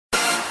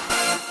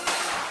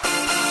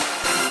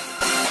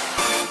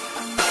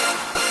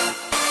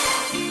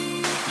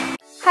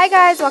Hi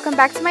guys, welcome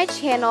back to my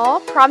channel.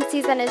 Prom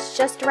season is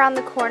just around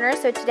the corner,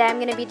 so today I'm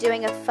going to be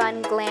doing a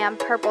fun glam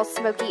purple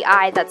smoky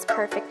eye that's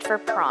perfect for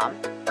prom.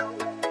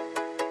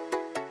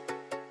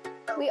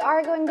 We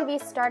are going to be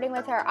starting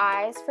with our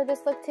eyes for this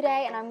look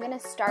today, and I'm going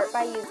to start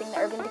by using the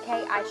Urban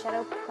Decay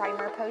eyeshadow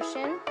primer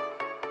potion.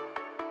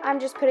 I'm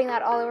just putting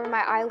that all over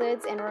my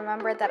eyelids, and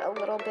remember that a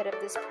little bit of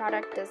this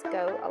product does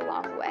go a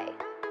long way.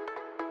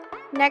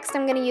 Next,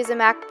 I'm going to use a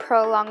MAC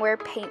Pro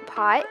Longwear paint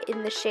pot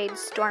in the shade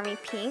Stormy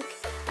Pink.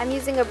 I'm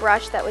using a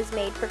brush that was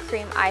made for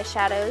cream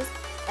eyeshadows,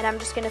 and I'm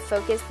just going to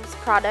focus this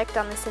product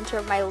on the center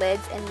of my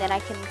lids, and then I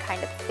can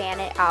kind of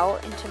fan it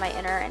out into my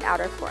inner and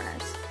outer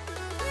corners.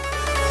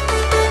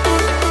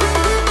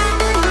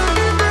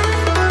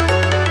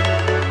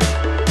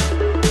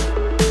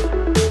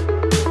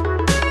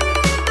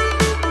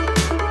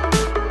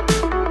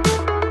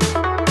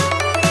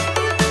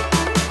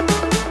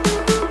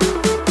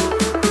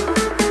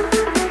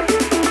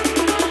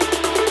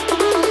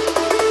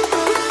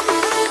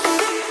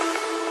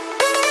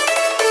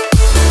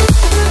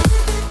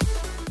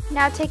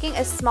 Now taking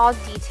a small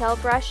detail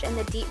brush in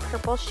the deep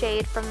purple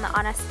shade from the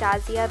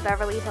Anastasia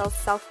Beverly Hills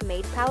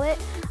Self-Made palette,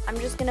 I'm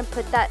just going to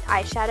put that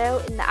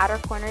eyeshadow in the outer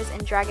corners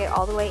and drag it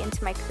all the way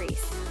into my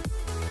crease.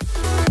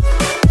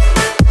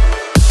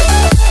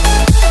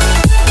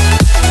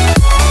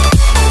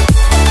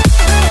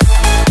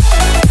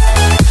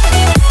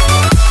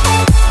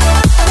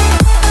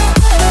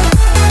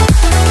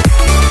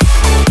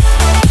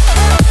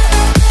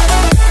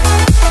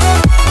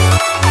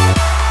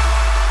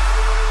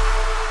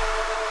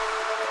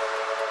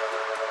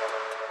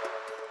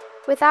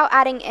 Without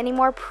adding any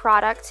more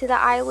product to the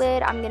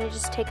eyelid, I'm going to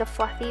just take a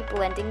fluffy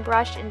blending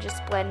brush and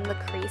just blend the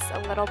crease a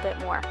little bit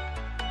more.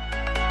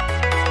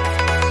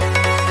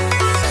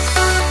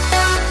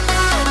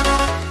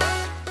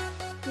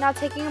 Now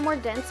taking a more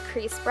dense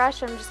crease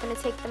brush, I'm just going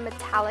to take the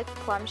metallic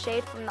plum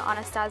shade from the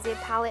Anastasia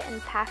palette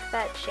and pack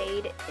that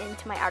shade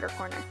into my outer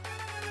corner.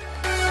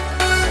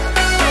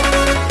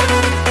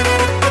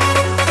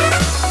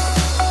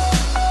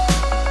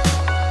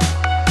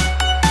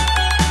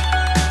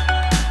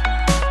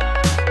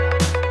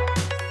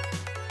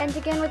 And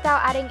again,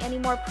 without adding any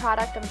more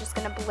product, I'm just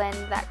going to blend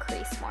that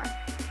crease more.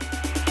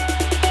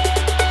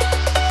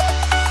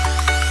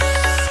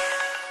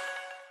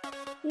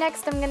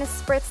 Next, I'm going to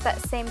spritz that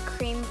same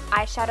cream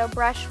eyeshadow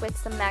brush with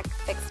some MAC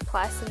Fix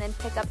Plus, and then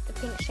pick up the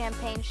pink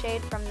champagne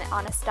shade from the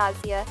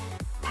Anastasia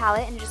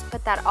palette and just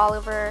put that all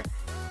over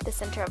the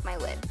center of my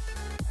lid.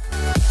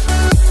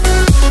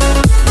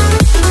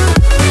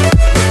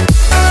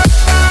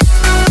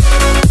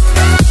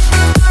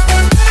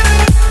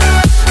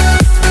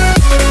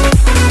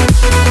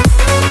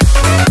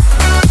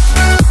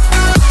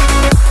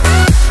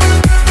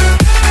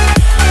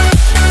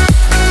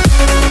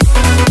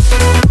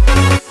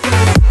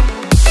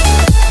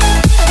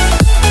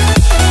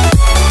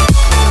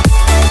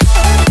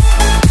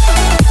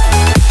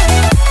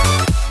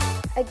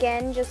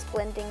 Again, just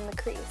blending the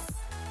crease.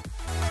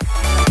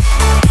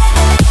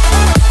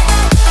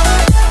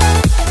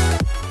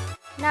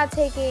 Now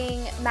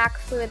taking MAC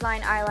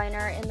Fluidline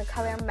eyeliner in the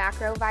color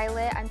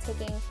Macroviolet, I'm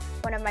taking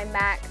one of my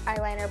MAC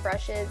eyeliner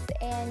brushes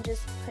and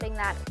just putting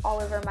that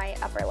all over my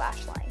upper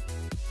lash line.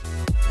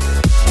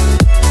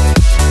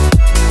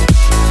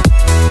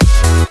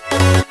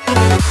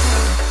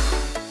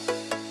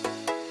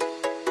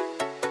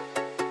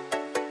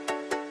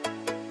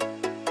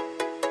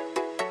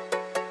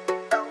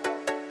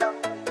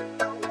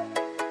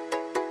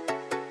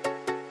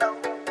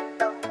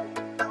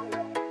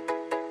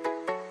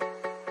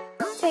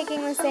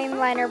 Taking the same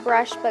liner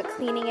brush but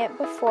cleaning it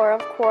before,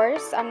 of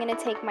course, I'm going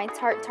to take my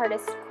Tarte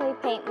Tarteist clay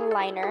paint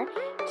liner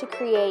to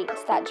create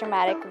that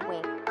dramatic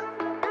wing.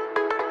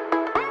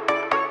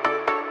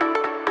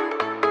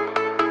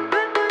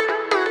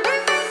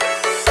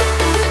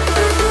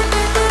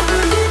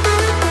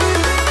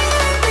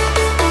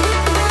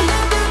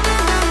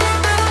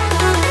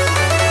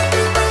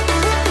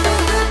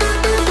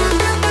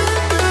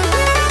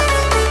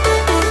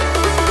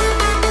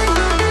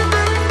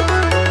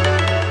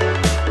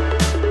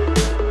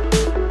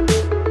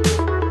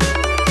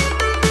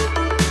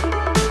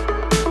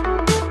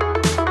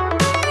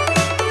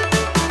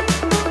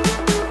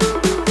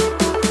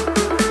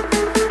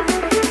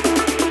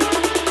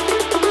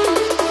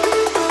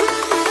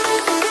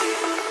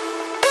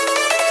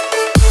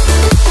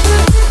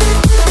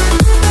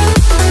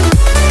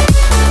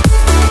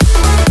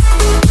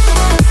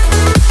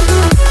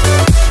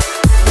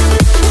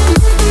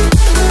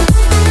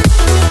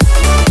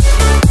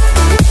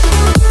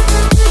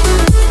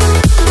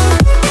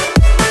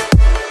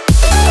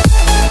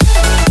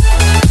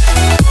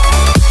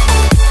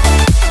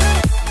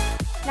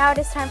 Now it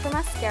is time for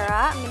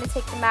mascara. I'm going to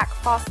take the MAC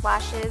False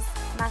Lashes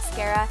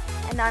mascara,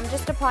 and I'm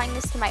just applying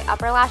this to my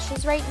upper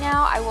lashes right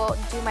now. I will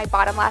do my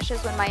bottom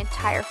lashes when my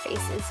entire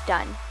face is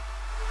done.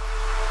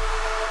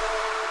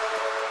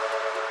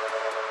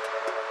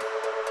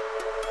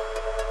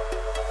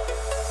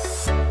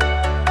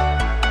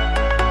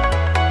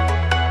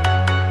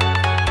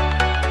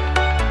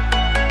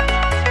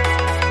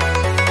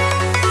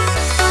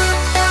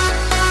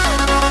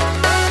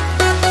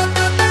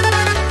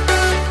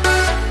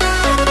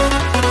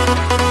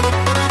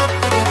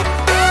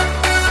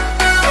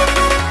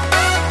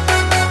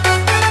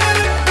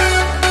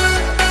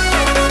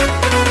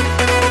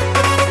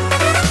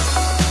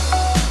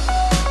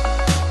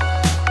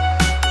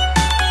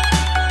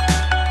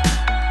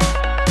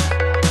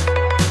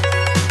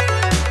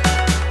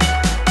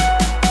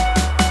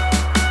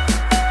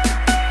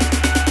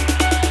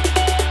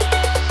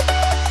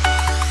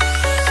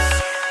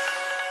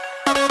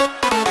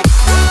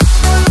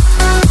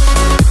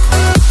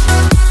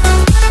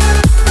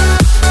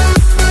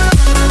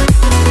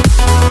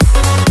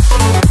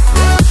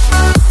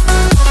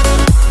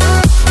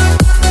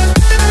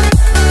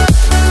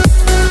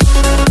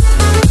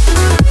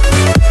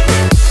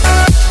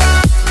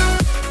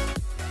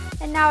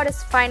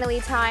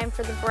 finally time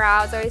for the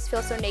brows. I always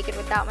feel so naked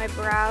without my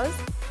brows.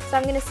 So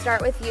I'm going to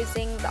start with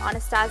using the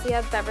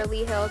Anastasia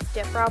Beverly Hills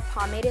Dipbrow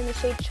Pomade in the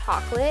shade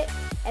Chocolate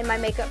and my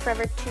Makeup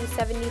Forever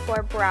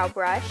 274 brow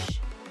brush.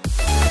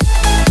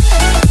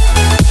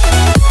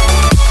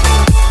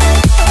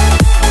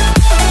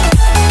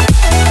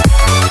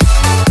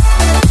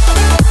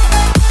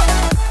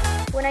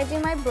 When I do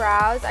my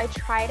brows, I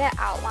try to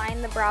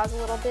outline the brows a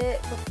little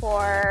bit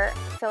before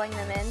filling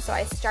them in. So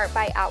I start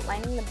by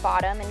outlining the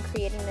bottom and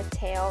creating the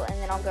tail, and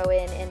then I'll go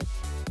in and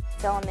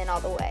fill them in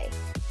all the way.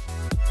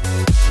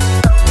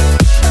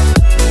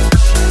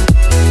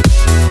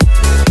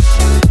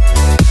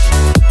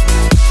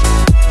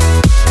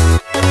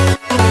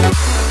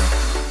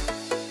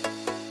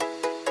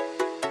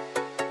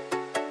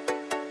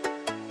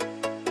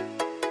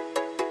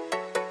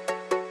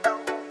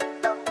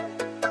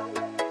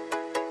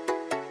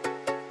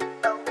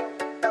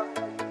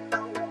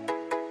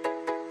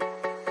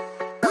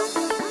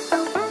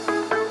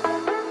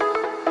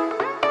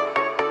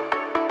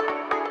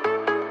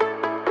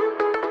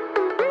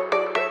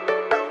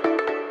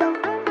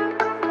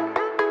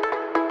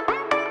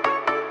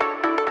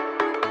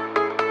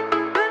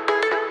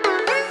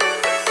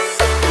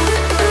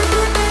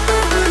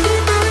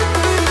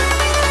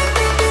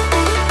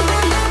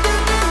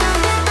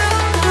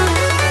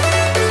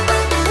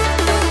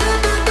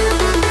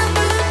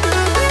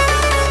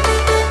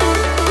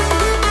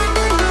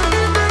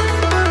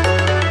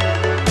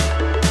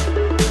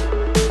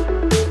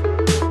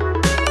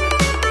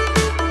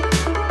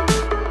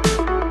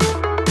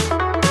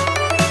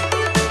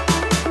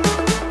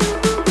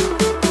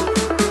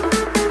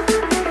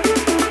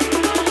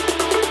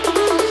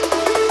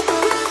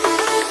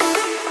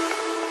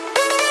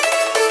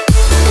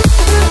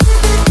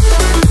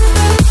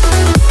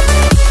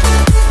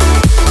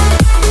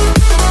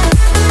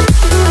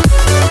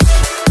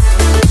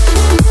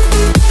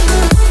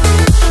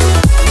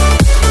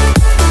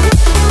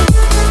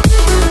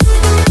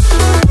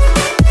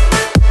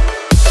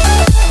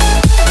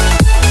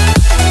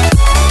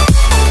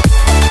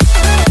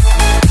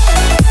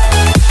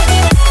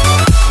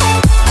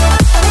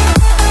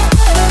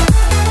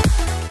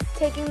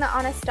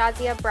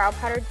 Anastasia Brow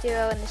Powder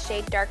Duo in the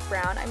shade Dark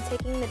Brown. I'm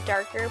taking the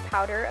darker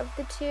powder of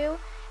the two,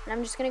 and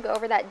I'm just going to go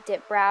over that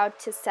dip brow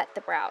to set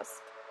the brows.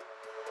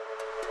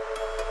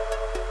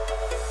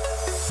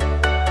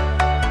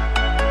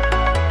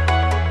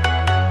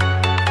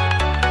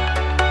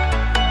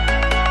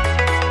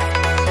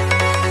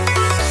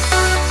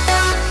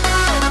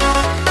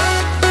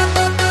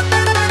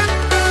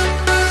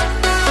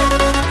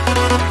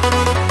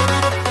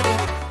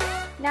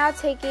 Now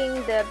taking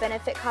the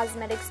Benefit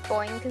Cosmetics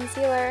Boi-ing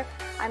Concealer,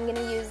 I'm going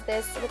to use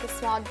this with a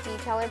small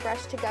detailer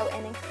brush to go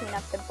in and clean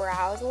up the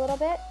brows a little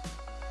bit.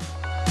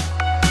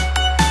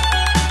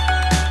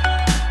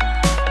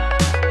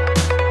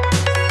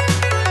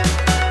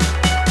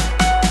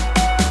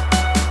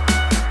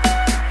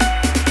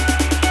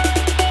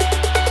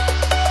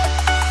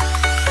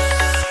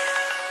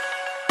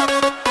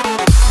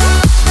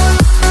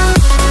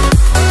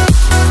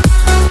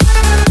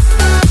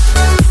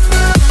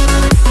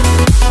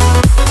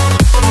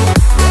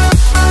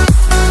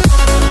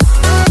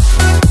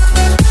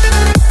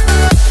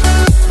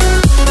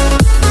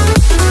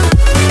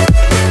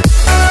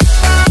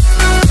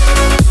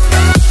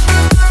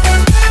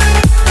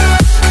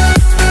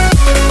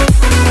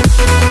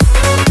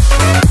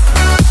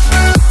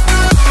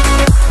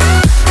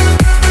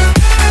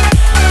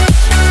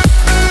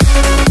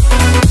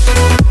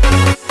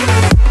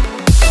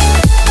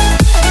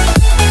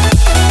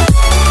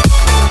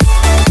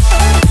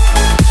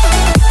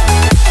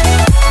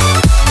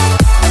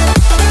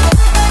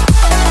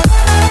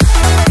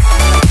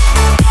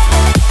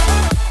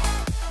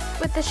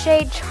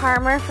 Shade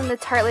Charmer from the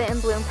Tartelette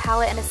and Bloom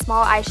palette and a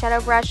small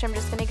eyeshadow brush, I'm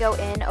just going to go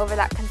in over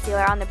that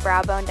concealer on the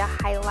brow bone to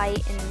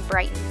highlight and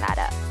brighten that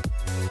up.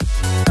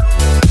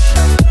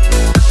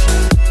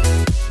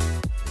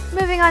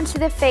 Moving on to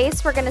the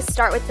face, we're going to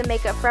start with the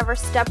Makeup Forever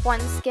Step 1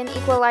 Skin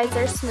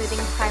Equalizer Smoothing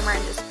Primer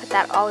and just put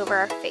that all over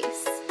our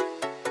face.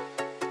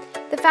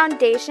 The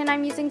foundation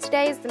I'm using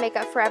today is the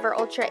Makeup Forever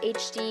Ultra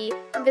HD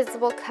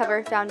Invisible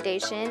Cover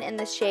Foundation in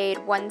the shade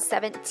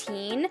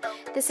 117.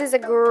 This is a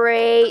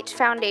great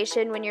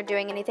foundation when you're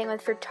doing anything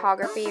with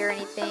photography or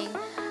anything.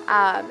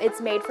 It's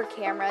made for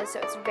camera, so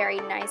it's very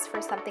nice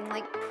for something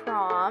like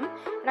prom.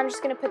 And I'm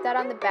just going to put that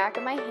on the back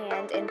of my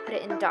hand and put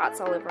it in dots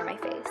all over my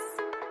face.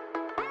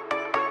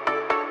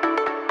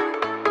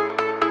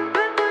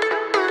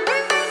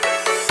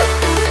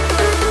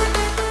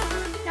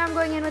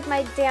 I'm going in with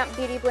my damp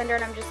beauty blender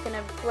and I'm just going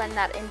to blend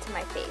that into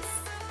my face.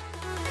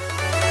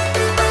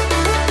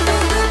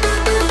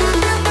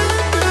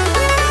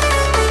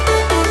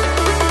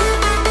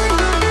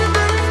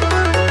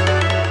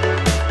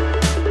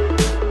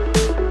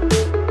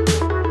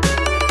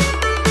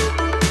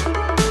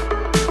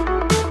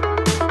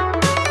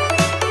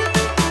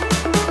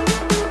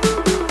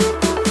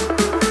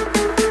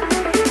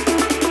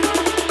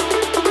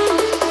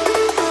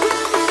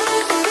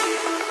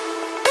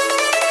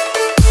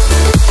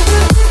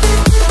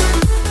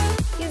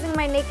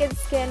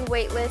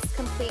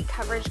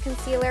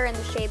 color in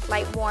the shade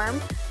Light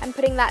Warm. I'm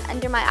putting that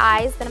under my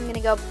eyes, then I'm going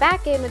to go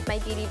back in with my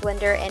Beauty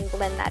Blender and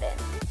blend that in.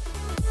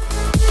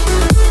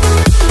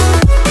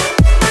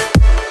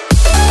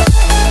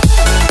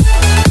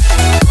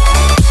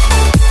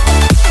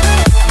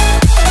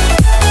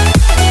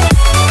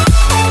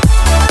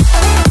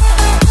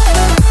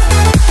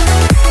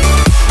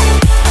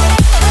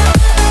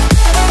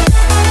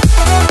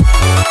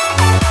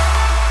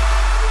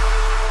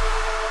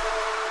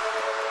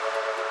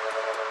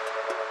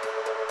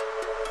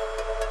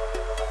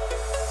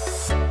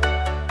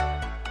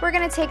 We're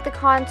going to take the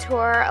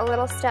contour a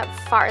little step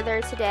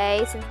farther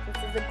today since this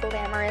is a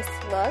glamorous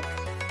look.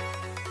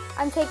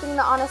 I'm taking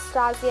the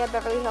Anastasia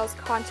Beverly Hills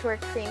Contour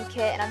Cream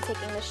Kit and I'm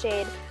taking the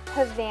shade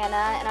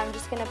Havana and I'm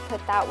just going to put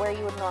that where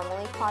you would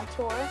normally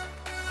contour.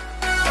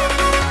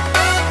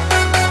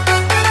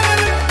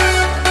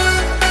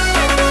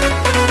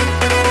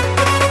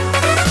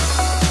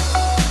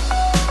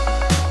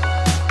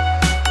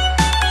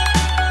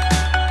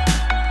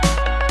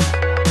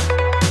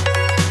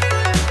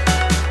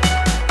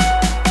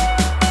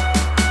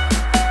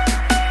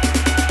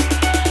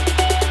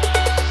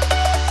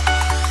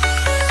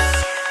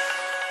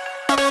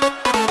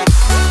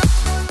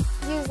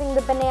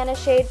 Banana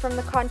shade from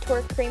the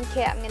Contour Cream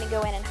Kit, I'm going to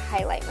go in and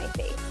highlight my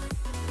face.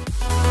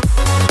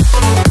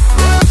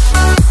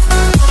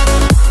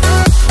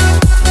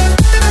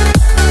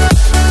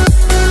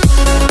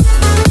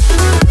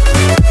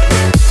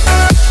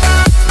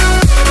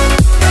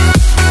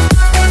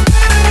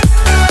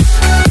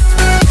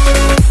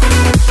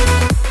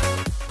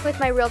 With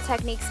my Real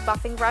Techniques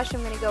buffing brush,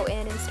 I'm going to go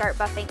in and start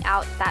buffing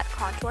out that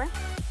contour.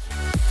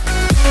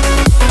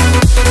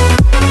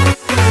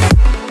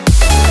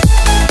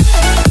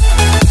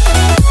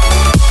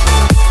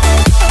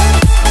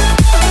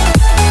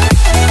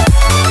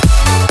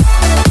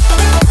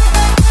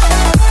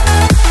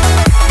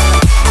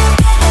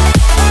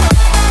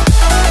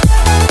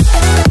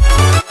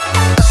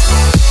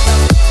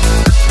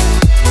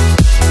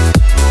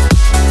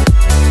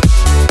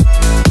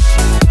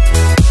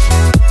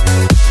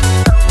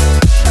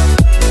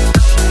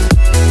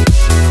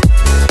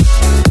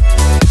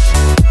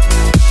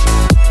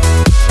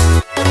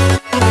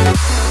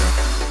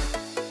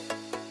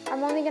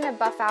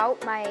 Buff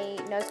out my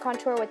nose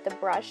contour with the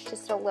brush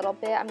just a little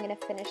bit. I'm going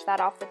to finish that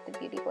off with the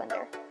Beauty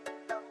Blender.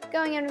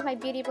 Going in with my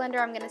Beauty Blender,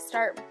 I'm going to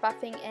start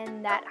buffing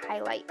in that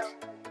highlight.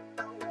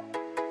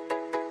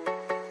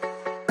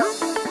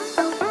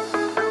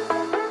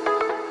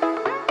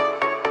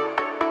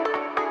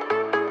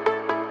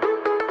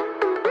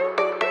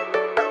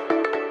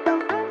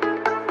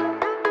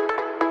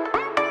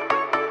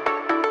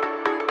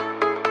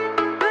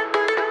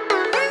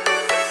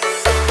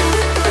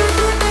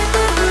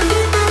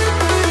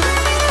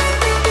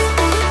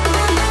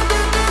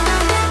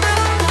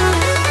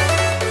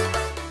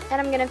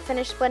 I'm going to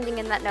finish blending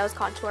in that nose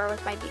contour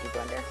with my Beauty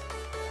Blender.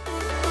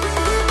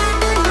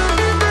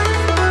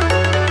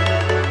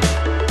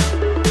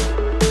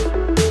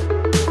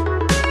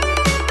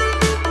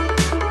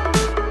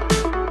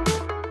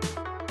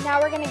 Now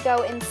we're going to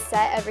go and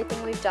set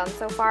everything we've done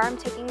so far. I'm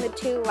taking the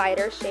two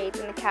lighter shades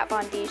in the Kat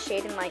Von D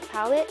Shade and Light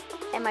palette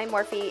and my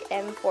Morphe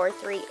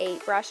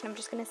M438 brush, and I'm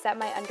just going to set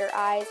my under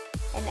eyes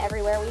and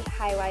everywhere we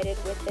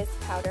highlighted with this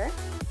powder.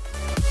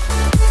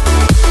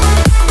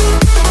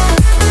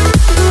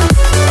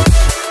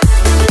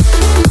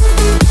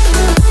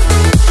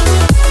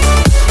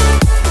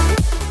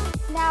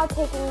 Now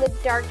taking the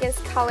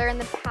darkest color in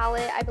the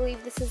palette, I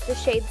believe this is the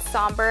shade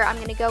Somber, I'm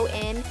going to go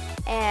in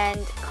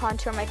and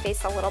contour my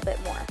face a little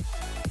bit more.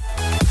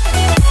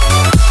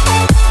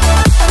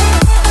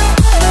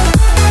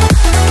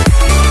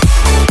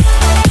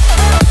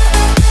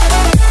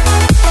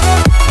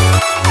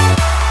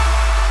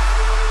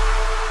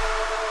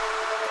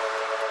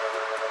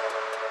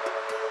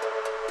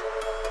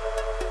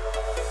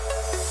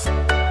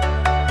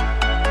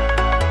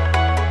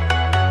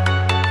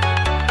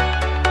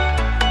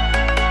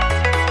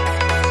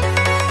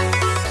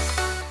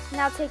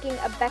 Taking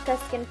a Becca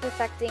Skin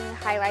Perfecting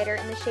highlighter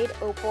in the shade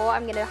Opal,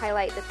 I'm going to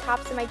highlight the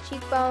tops of my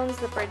cheekbones,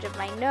 the bridge of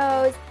my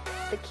nose,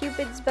 the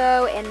Cupid's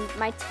bow, and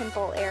my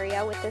temple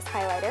area with this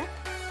highlighter.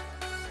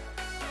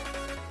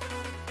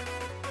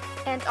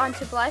 And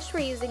onto blush,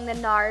 we're using the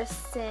Nars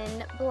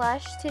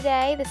Blush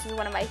today. This is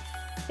one of my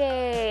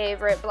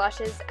favorite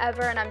blushes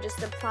ever, and I'm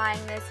just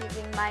applying this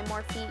using my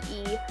Morphe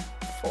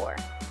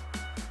E4.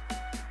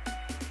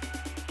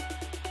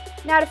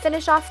 Now to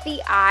finish off the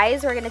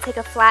eyes, we're going to take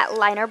a flat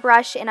liner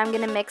brush and I'm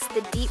going to mix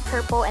the deep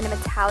purple and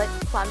metallic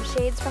plum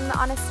shades from the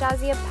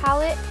Anastasia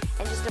palette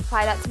and just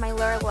apply that to my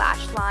lower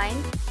lash line.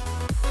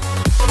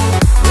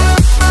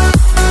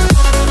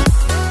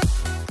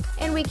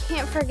 And we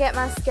can't forget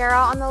mascara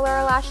on the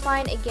lower lash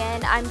line.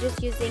 Again, I'm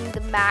just using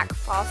the MAC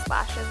False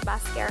Lashes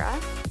mascara.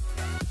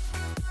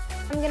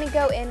 I'm going to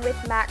go in with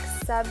MAC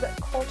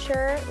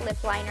Subculture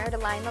lip liner to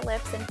line the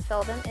lips and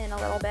fill them in a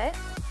little bit.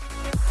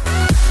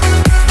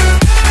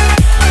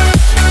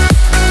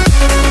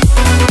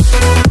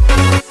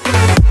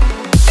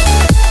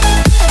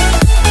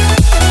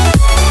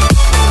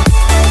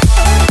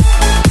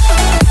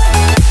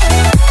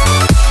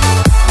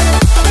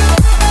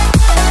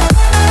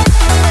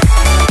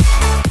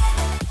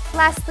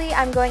 lastly,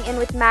 I'm going in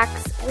with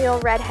MAC's Real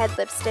Redhead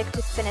Lipstick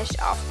to finish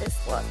off this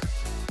look.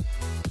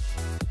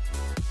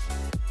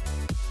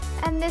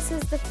 And this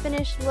is the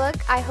finished look.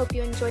 I hope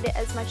you enjoyed it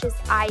as much as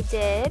I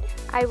did.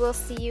 I will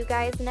see you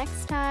guys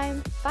next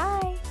time.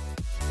 Bye!